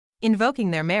Invoking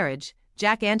their marriage,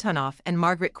 Jack Antonoff and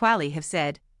Margaret Qualley have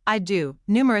said, "I do."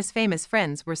 Numerous famous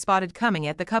friends were spotted coming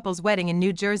at the couple's wedding in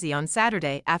New Jersey on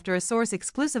Saturday after a source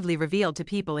exclusively revealed to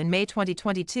People in May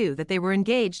 2022 that they were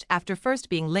engaged after first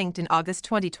being linked in August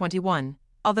 2021.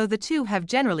 Although the two have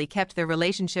generally kept their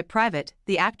relationship private,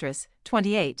 the actress,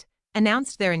 28,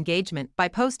 announced their engagement by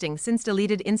posting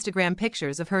since-deleted Instagram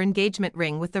pictures of her engagement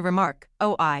ring with the remark,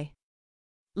 "Oh, I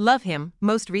love him."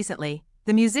 Most recently,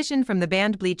 the musician from the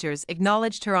band Bleachers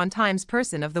acknowledged her on Time's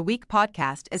Person of the Week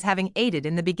podcast as having aided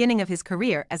in the beginning of his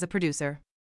career as a producer.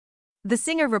 The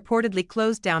singer reportedly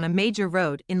closed down a major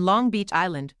road in Long Beach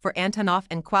Island for Antonoff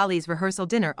and Qualley's rehearsal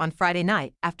dinner on Friday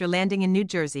night after landing in New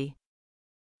Jersey,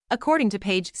 according to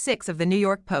page 6 of the New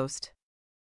York Post.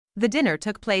 The dinner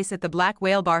took place at the Black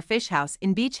Whale Bar Fish House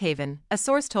in Beach Haven, a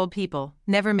source told People.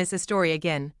 Never miss a story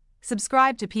again.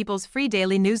 Subscribe to People's free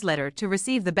daily newsletter to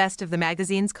receive the best of the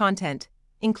magazine's content,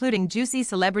 including juicy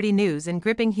celebrity news and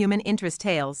gripping human interest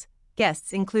tales.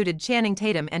 Guests included Channing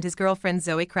Tatum and his girlfriend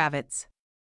Zoe Kravitz.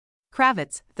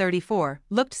 Kravitz, 34,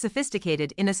 looked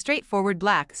sophisticated in a straightforward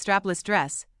black strapless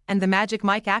dress, and the Magic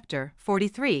Mike actor,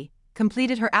 43,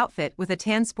 completed her outfit with a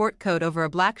tan sport coat over a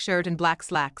black shirt and black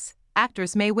slacks.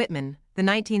 Actress Mae Whitman, the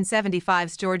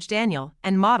 1975's George Daniel,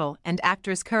 and model and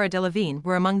actress Cara Delevingne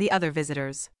were among the other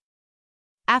visitors.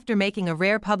 After making a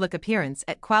rare public appearance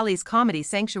at Qualley's Comedy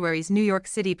Sanctuary's New York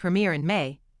City premiere in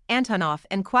May, Antonoff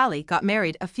and Qualley got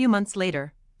married a few months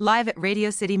later, live at Radio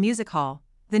City Music Hall.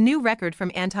 The new record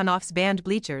from Antonoff's band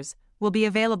Bleachers will be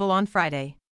available on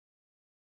Friday.